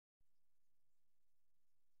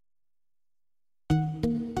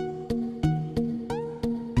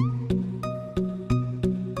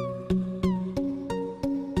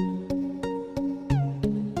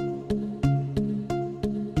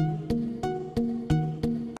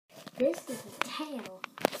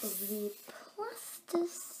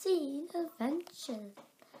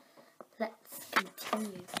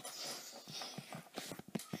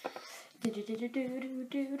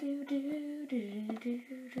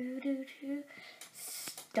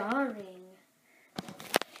starring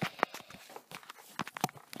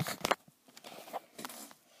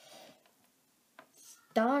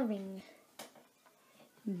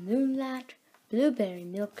Moonlight, Blueberry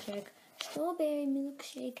Milkshake, Strawberry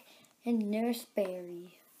Milkshake, and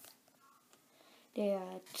Nurseberry.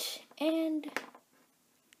 And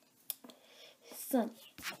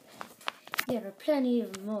Sunny. There are plenty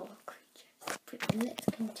of more creatures, but let's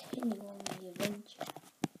continue on the adventure.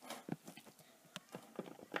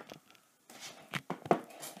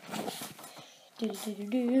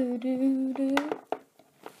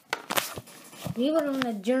 We were on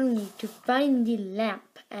a journey to find the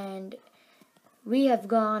lamp, and we have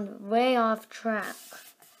gone way off track.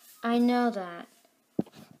 I know that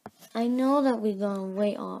we've gone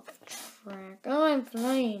way off track. Oh, I'm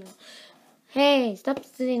flying. Hey, stop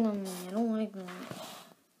sitting on me. I don't like that.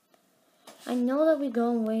 I know that we've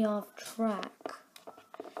gone way off track.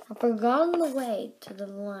 I've forgotten the way to the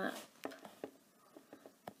lamp.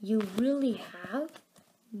 You really have?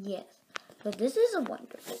 Yes. But this is a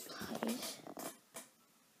wonderful place.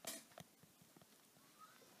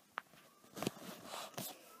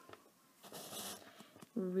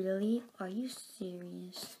 Really? Are you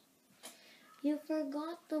serious? You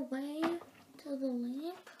forgot the way to the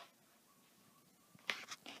lamp?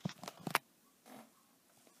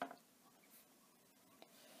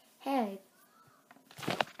 Hey,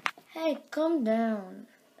 calm down.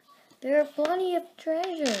 There are plenty of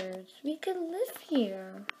treasures. We could live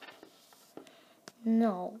here.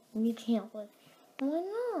 No, we can't live here. Why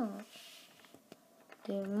not?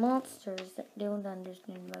 There are monsters that don't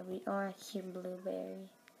understand why we are here, Blueberry.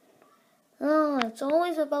 Oh, it's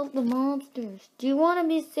always about the monsters. Do you want to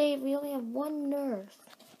be safe? We only have one nurse.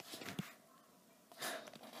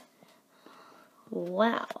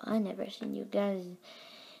 Wow, I never seen you guys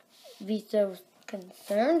be so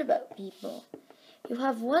concerned about people. You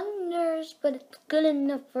have one nurse, but it's good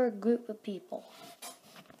enough for a group of people.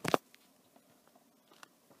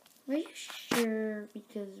 Are you sure?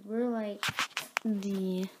 Because we're like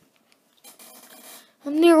I'm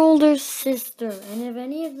their older sister, and if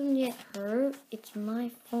any of them get hurt, it's my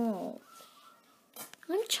fault.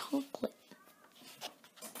 I'm Chocolate.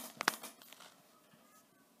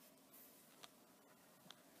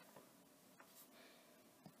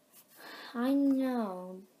 I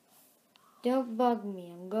know. Don't bug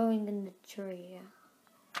me. I'm going in the tree.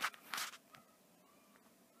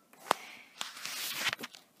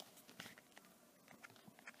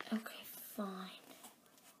 Okay, fine.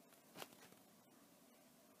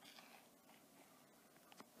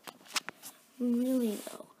 Really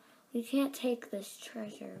though, we can't take this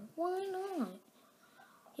treasure. Why not?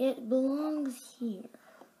 It belongs here.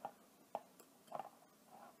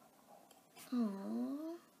 Aww.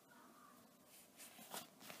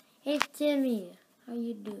 Hey Timmy, how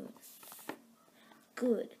you doing?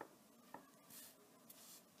 Good.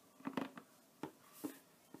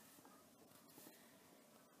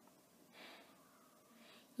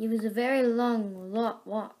 It was a very long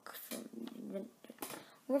walk from the winter.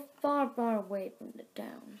 We're far, far away from the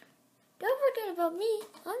town. Don't forget about me.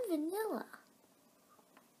 I'm Vanilla.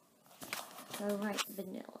 Alright,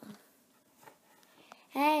 Vanilla.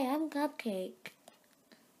 Hey, I'm Cupcake.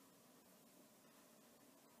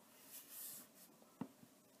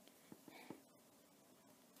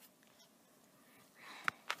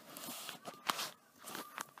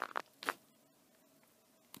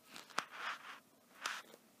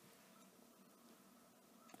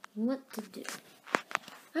 What to do?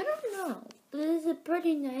 I don't know, but it's a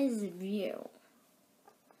pretty nice view.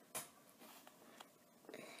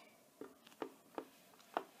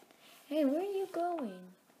 Hey, where are you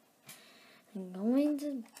going? I'm going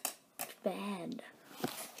to bed.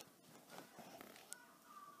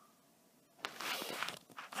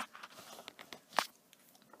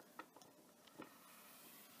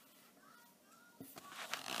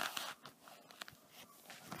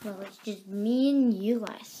 Well, it's just me and you,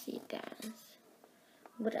 I see, guys.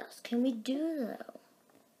 What else can we do, though?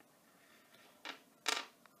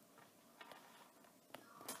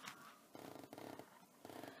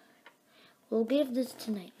 We'll give this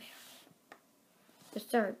to Nightmare.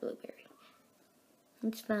 Sorry, Blueberry.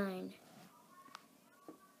 It's fine.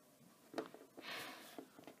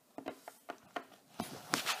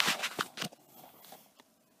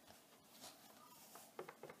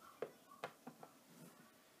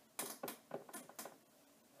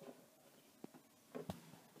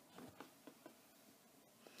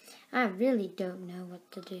 I really don't know what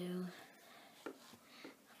to do.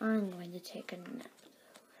 I'm going to take a nap.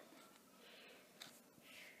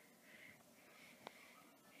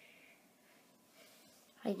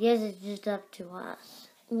 I guess it's just up to us.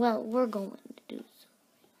 Well, we're going to do so.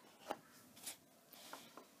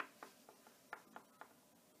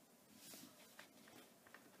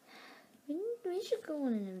 We should go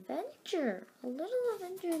on an adventure. A little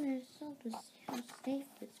adventure in ourselves to see how safe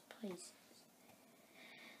this place is.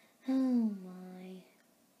 Oh my.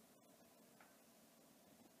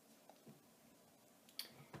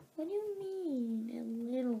 What do you mean, a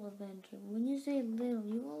little adventure? When you say little,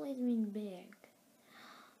 you always mean big.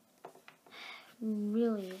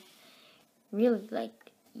 Really,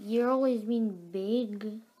 like, you always mean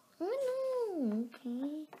big. Oh no,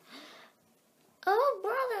 okay. Oh,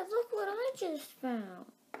 brother, look what I just found.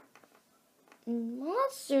 A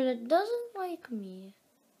monster that doesn't like me.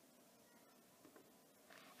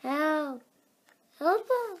 Help! Help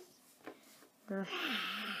us!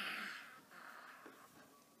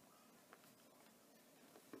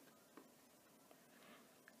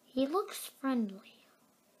 He looks friendly.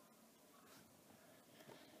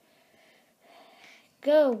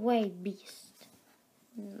 Go away, beast.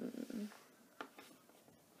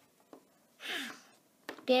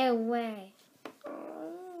 Get away.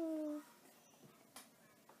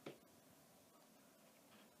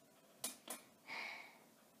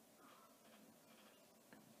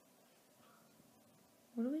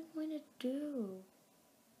 What are we going to do?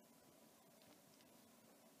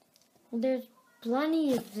 Well, there's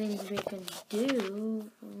plenty of things we can do.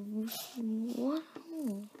 What?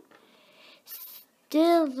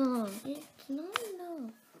 Still though, it's not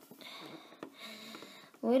enough.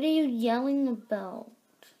 What are you yelling about?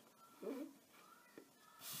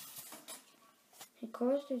 Of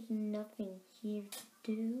course there's nothing here to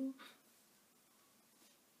do.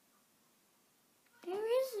 There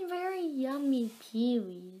is very yummy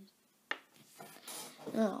peewees.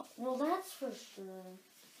 Oh, well that's for sure.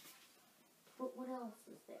 But what else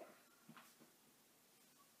is there?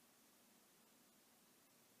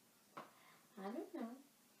 I don't know.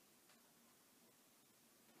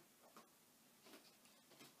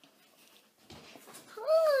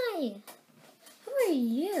 Hi! Who are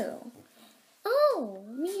you? Oh,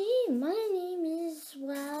 me. My name is,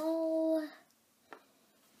 well...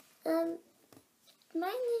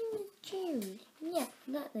 my name is Jerry. Yeah,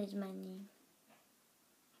 that is my name.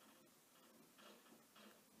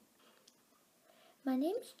 My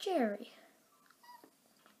name's Jerry.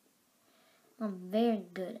 I'm very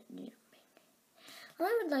good at jumping. I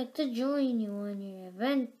would like to join you on your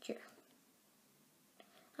adventure.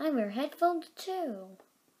 I wear headphones too.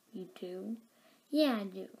 You do? Yeah, I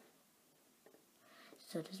do.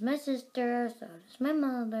 So does my sister, so does my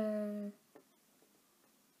mother.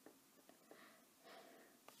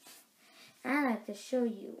 I like to show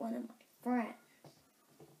you one of my friends.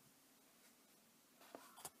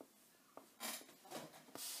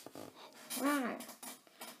 Wow.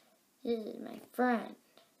 This is my friend.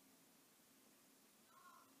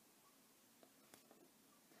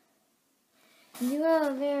 You are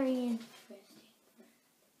a very interesting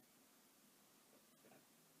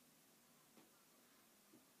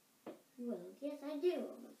friend. Well, yes, I do.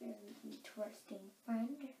 I'm a very interesting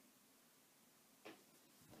friend.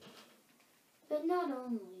 But not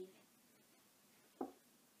only.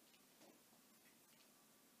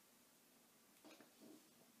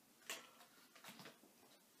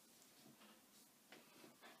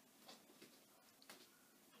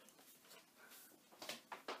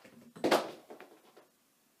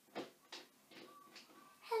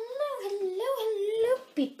 Hello,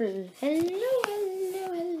 people. Hello,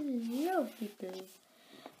 people.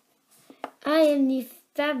 I am the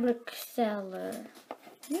fabric seller.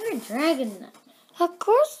 You're a dragon nut. Of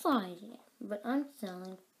course I am, but I'm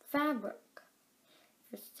selling fabric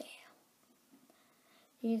for sale.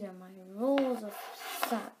 These are my rolls of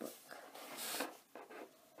fabric.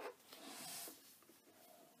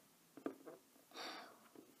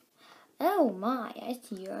 Oh my, I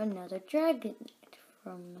see you're another dragon knight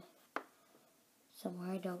from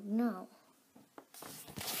somewhere I don't know.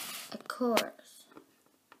 Of course.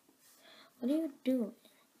 What are you doing?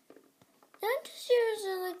 I'm just here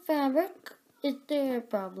selling fabric. Is there a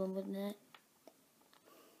problem with that?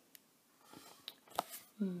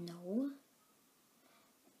 No.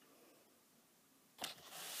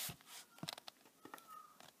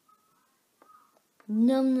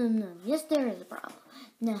 No. Yes, there is a problem.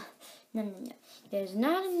 No. There's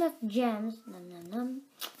not enough gems,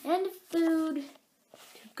 and food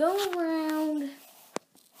to go around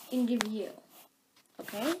and give you.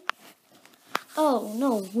 Okay? Oh,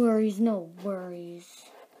 no worries.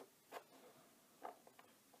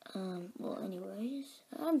 Well, anyways,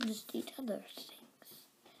 I'm just eat other things.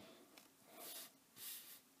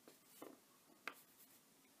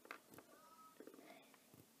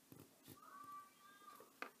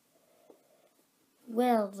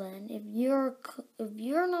 Well then, if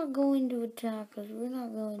you're not going to attack us, we're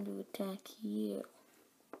not going to attack you.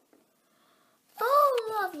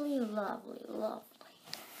 Oh, lovely, lovely, lovely.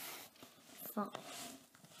 Fine.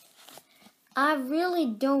 I really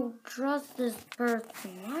don't trust this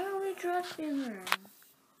person. Why are we trusting her?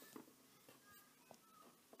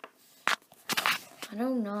 I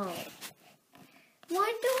don't know.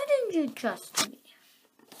 Why didn't you trust me?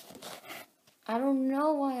 I don't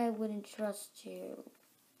know why I wouldn't trust you.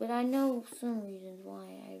 But I know some reasons why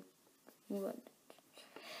I wouldn't.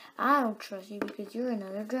 I don't trust you because you're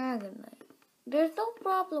another dragon knight. There's no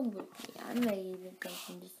problem with me. I may even come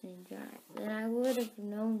from the same dragon. Then I would have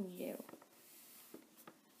known you.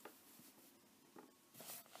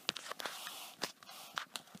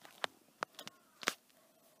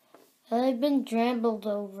 I've been trampled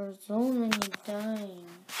over so many times.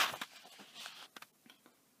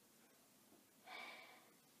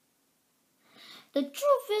 The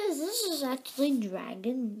truth is, this is actually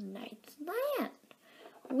Dragon Knight's land.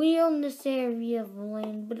 We own this area of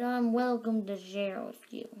land, but I'm welcome to share with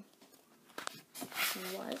you.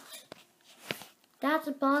 What? That's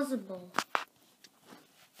impossible.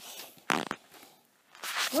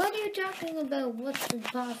 What are you talking about? What's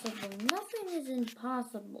impossible? Nothing is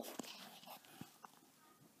impossible.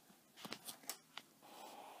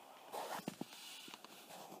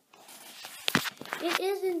 It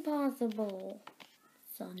is impossible,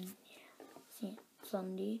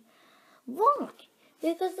 Sunday. Why?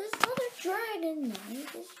 Because this other dragon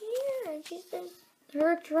knight is here, and she says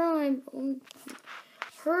her tribe,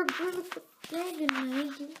 her group of dragon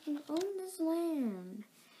knights own this land.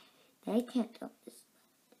 They can't own this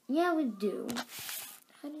land. Yeah, we do.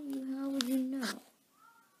 How would you know?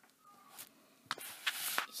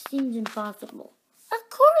 It seems impossible. Of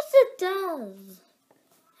course it does.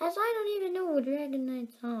 As I don't even know what dragon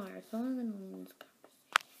knights are, so I'm gonna win this conversation.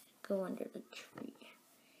 Go under the tree.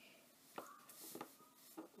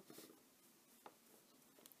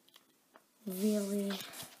 Really?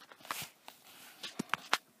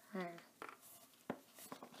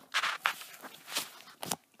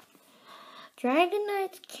 Dragon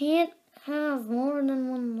knights can't have more than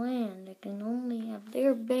one land. They can only have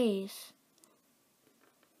their base.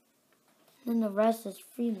 And the rest is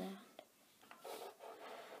free land.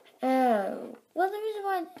 Oh, well, the reason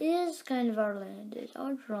why it is kind of our land is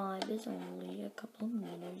our tribe is only a couple of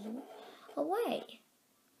meters away.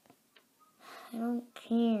 I don't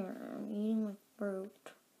care. I'm eating my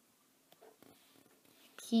fruit.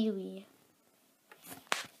 Kiwi.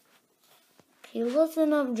 Okay,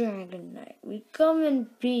 listen up, Dragon Knight. We come in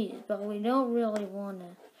peace, but we don't really want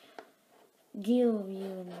to deal with you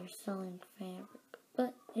and your selling fabric.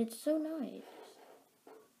 But it's so nice.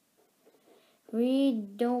 We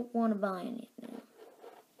don't want to buy anything.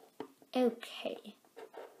 Okay.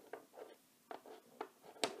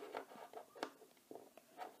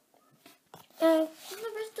 The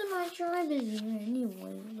rest of my tribe is here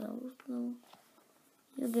anyway, though, so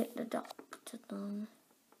you get to talk to them.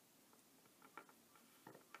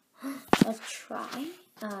 Let's try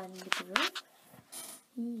the group.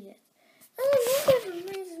 Yes. Oh, look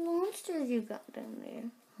at these monsters you got down there.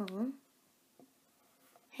 Huh?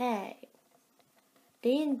 Hey.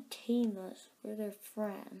 They didn't tame us. We're their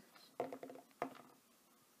friends.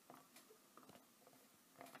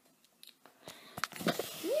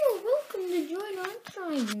 You're welcome to join our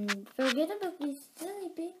tribe and forget about these silly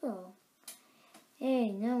people.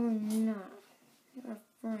 Hey, no, we're not. We're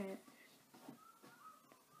friends.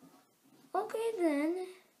 Okay then.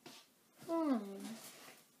 Fine.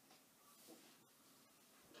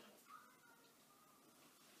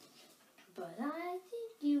 But I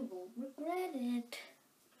think you won't regret it.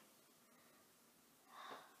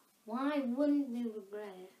 Why wouldn't you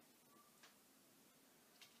regret it?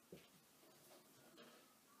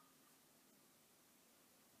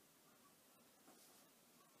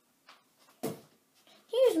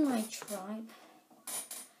 Here's my tribe.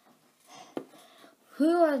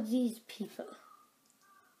 Who are these people?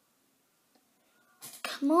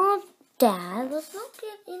 Come on, Dad. Let's not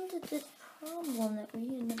get into this problem that we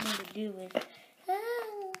have nothing to do with.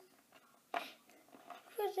 Oh,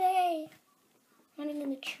 who are they? Running in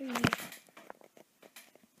the tree.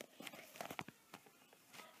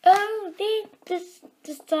 Oh, they just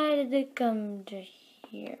decided to come to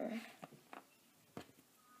here.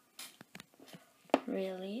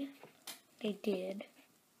 Really? They did.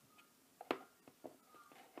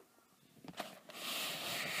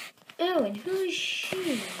 Oh, and who is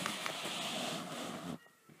she?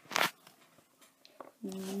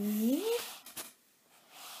 Me?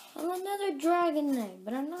 I'm another dragon knight,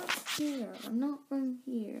 but I'm not here. I'm not from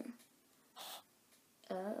here.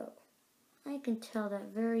 Oh, I can tell that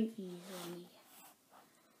very easily.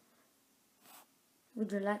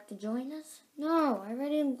 Would you like to join us? No, I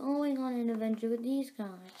already am going on an adventure with these guys.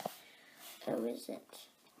 Oh, is it?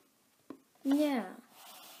 Yeah.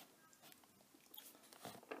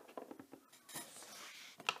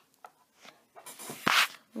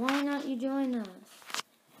 Why not you join us?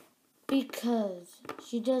 Because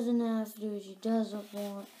she doesn't have to, she doesn't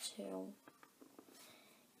want to.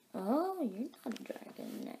 Oh, you're not a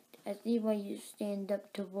dragon knight. I see why you stand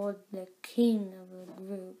up toward the king of the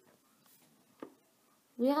group.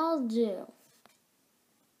 We all do.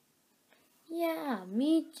 Yeah,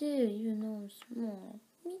 me too, even though I'm small.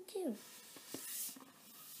 Me too.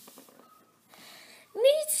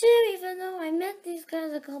 Me too, even though I met these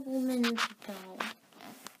guys a couple minutes ago.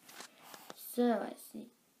 So, I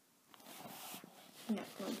see. You're not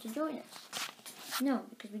going to join us. No,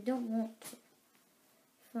 because we don't want to.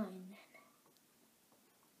 Fine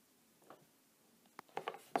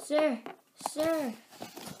then. Sir, sir.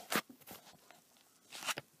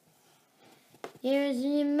 There is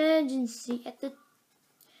an emergency at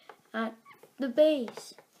the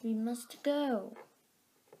base. We must go.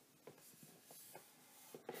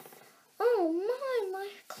 Oh my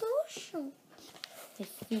clothes show. I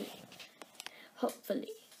see.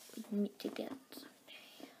 Hopefully, we can meet again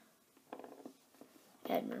someday.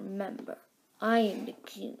 And remember, I am the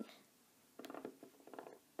king.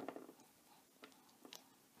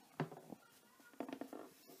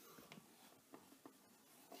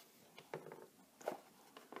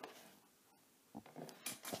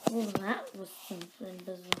 Well, that was something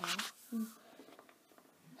bizarre.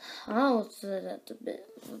 I'll say that's a bit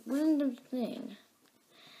of a random thing.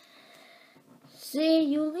 See,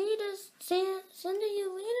 you lead us, Cindy,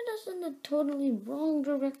 you leaded us in the totally wrong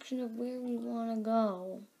direction of where we want to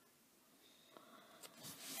go.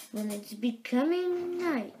 When it's becoming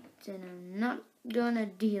night, and I'm not gonna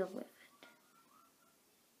deal with it.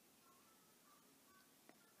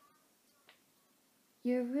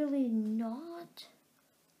 You're really not?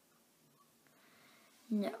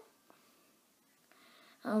 No.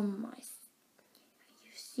 Oh my, are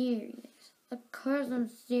you serious? Of course I'm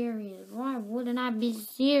serious. Why wouldn't I be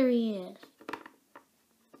serious?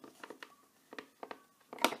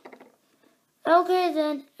 Okay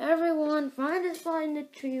then, everyone, find a spot in the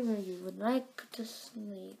tree where you would like to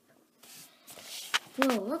sleep.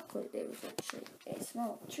 Well, luckily there was actually a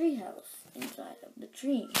small tree house inside of the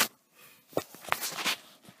tree.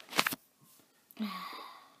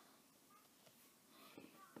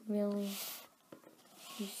 Really?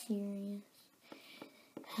 You serious?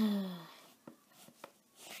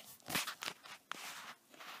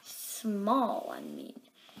 Small, I mean.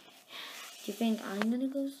 Do you think I'm gonna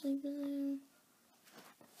go sleep in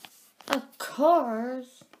there? Of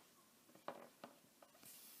course!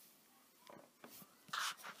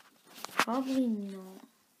 Probably not.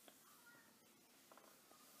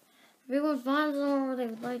 Everyone finds somewhere where they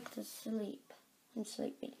would like to sleep. I'm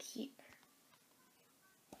sleeping here.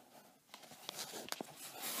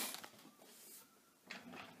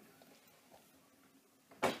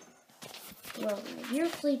 Well, if you're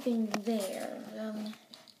sleeping there,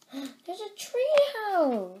 there's a tree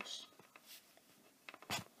house.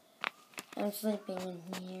 I'm sleeping in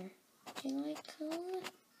here. Can I come?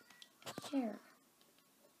 Sure.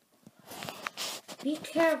 Be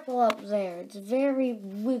careful up there. It's very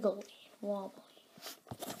wiggly, wobbly.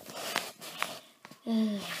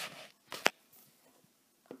 I'm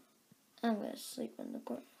gonna sleep on the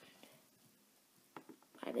ground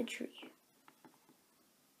by the tree.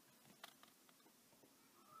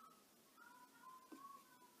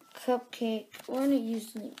 Cupcake, why don't you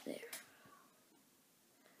sleep there?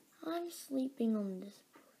 I'm sleeping on this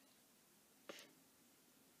branch.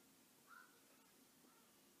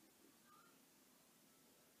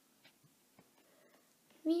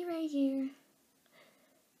 Me right here.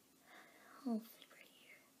 I'll sleep right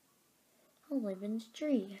here. I'll live in this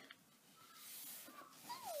tree.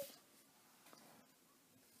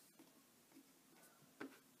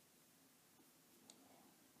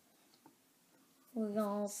 We're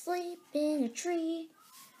gonna sleep in a tree,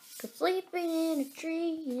 'cause sleeping in a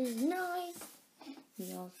tree is nice.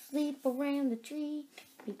 We all sleep around the tree,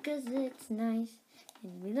 because it's nice.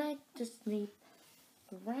 And we like to sleep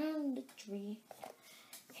around the tree.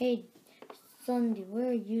 Hey, Sunday, where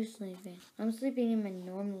are you sleeping? I'm sleeping in my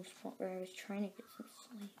normal spot where I was trying to get some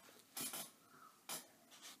sleep.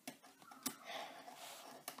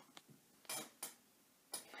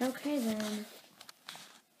 Okay then.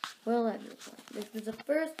 Well, everyone, this was the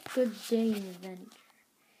first good day in adventure.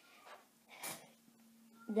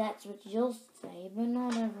 That's what you'll say, but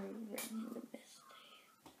not every really the best day.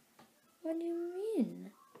 What do you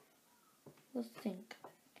mean? Let's think.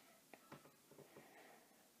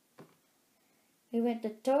 We went the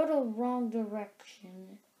total wrong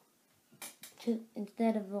direction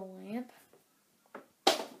instead of the lamp.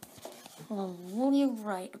 Well, you're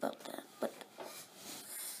right about that, but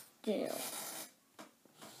still,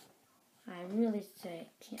 I really can't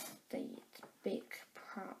say it's a big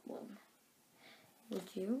problem. Would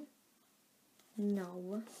you? No.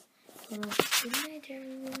 Well, good night,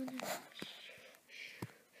 everyone.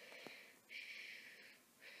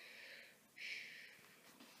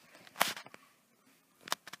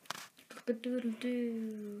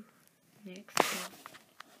 Doodle-doo. Next one.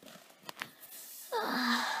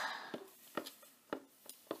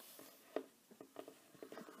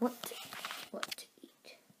 What to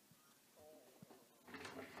eat?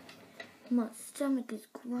 My stomach is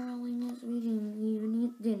growling as we didn't even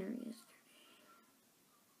eat dinner yesterday.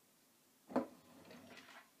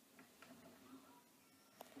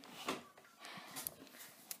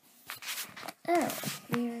 Oh,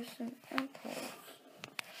 here's some apples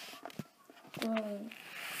growing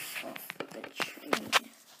off the tree.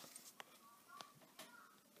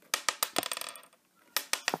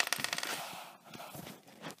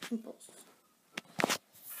 Apples.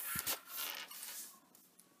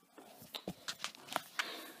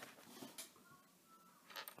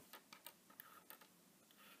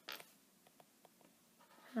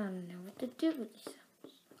 I don't know what to do with these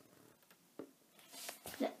apples.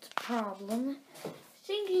 That's a problem.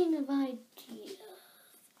 Thinking of ideas.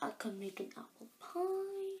 I could make an apple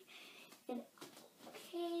pie, an apple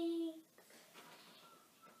cake,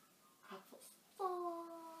 apple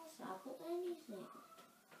sauce, apple anything.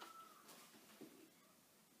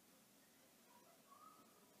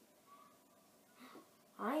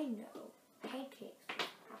 I know pancakes with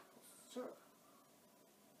apple syrup.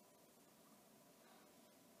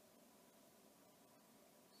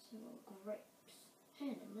 Some grapes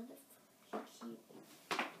and another kiwi.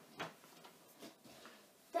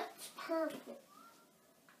 That's perfect.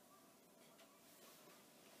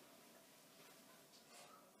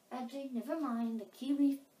 Actually, never mind. The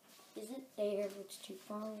kiwi isn't there. It's too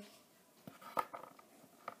far.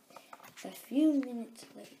 A few minutes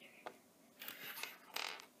later.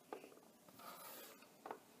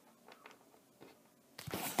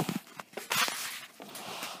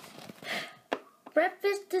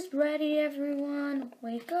 Breakfast is ready, everyone.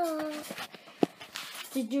 Wake up.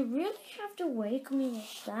 Did you really have to wake me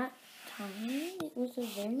at that time? It was a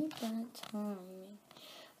very bad time.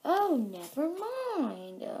 Oh, never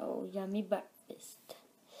mind. Oh, yummy breakfast.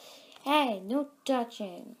 Hey, no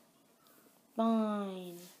touching.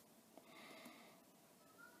 Fine.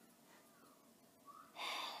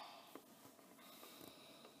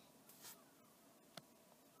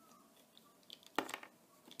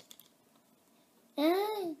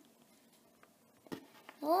 Hey.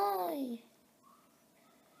 Hi.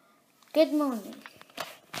 Good morning.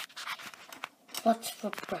 What's for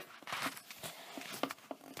breakfast?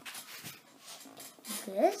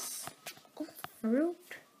 This? Oh, fruit?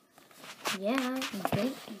 Yeah,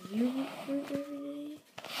 don't you eat fruit every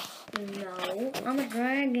day? No, I'm a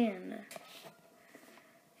dragon.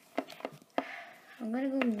 I'm gonna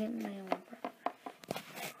go get my own breakfast.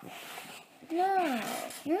 No,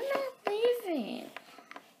 you're not leaving.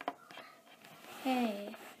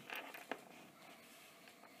 Hey.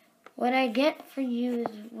 What I make for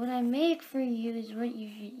you is what you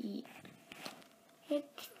should eat.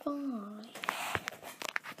 It's fine.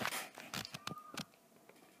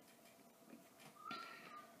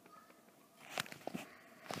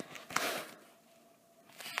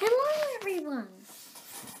 Hello, everyone.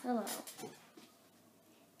 Hello.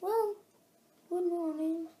 Well, good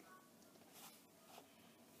morning.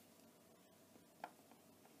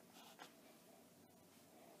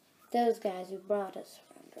 Those guys who brought us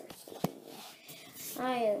around are sleeping in.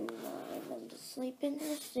 I allowed them to sleep in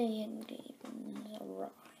the sea and gave them a ride.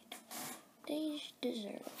 They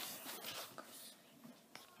deserve it.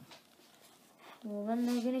 Well, then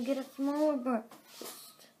they're gonna get a smaller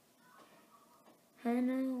breakfast. I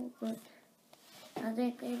know, but I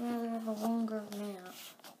think they'd rather have a longer nap.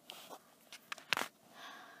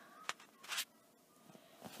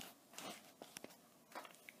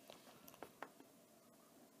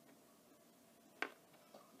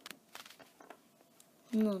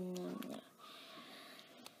 No.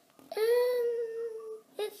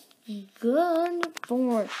 It's good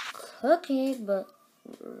for cooking, but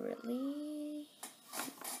really,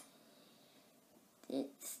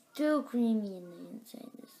 it's still creamy in the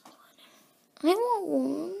inside. This one. I want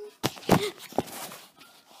one.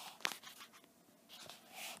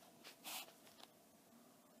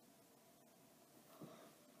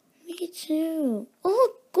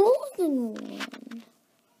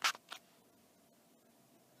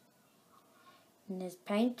 And there's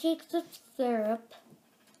pancakes with syrup.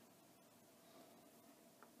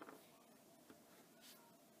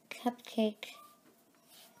 Cupcake.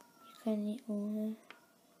 You can eat one.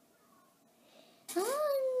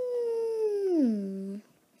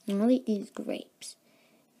 I'll eat these grapes.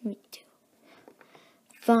 Me too.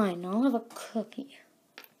 Fine, I'll have a cookie.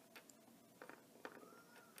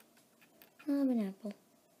 I'll have an apple.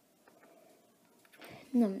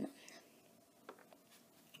 Nom nom.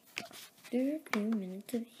 There are a few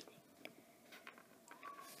minutes of eating.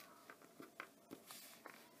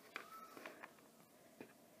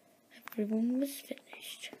 Everyone was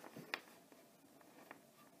finished.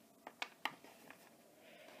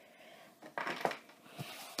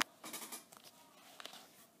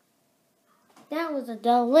 That was a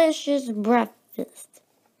delicious breakfast.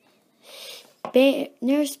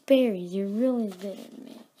 Nurse Berries, you're really good at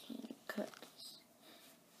making cookies.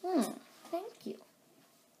 Thank you.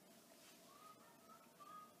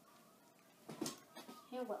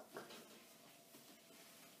 You're welcome.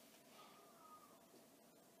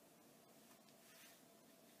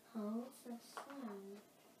 Oh, what's that sound?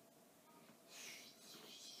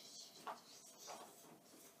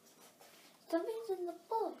 Something's in the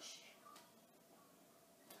bush.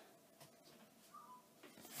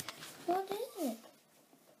 What is it?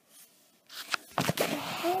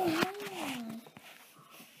 Oh, yeah.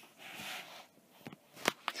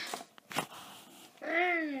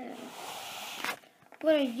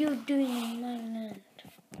 What are you doing in my land?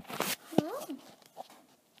 No.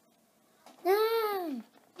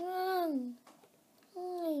 No.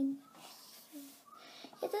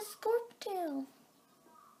 It's a scorpion.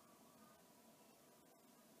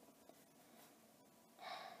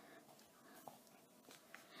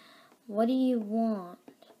 What do you want?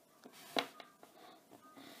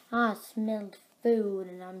 I smelled food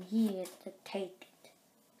and I'm here to take it.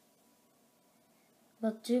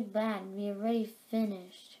 But too bad, we already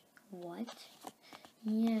finished. What?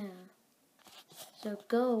 Yeah. So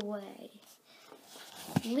go away.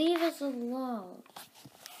 Leave us alone.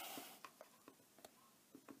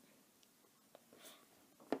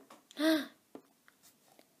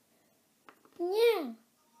 Yeah.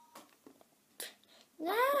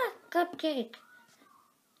 Cupcake.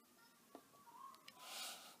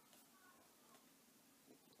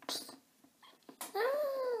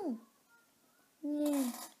 Oh.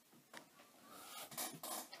 Yeah.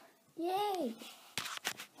 Yay.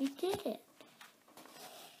 You did it.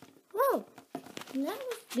 Whoa. That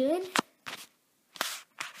was good.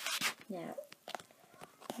 Now,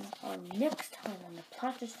 next time on the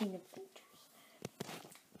Plasticine Adventures,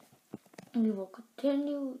 we will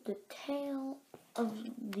continue the tale of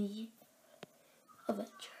the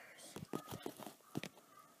Avengers.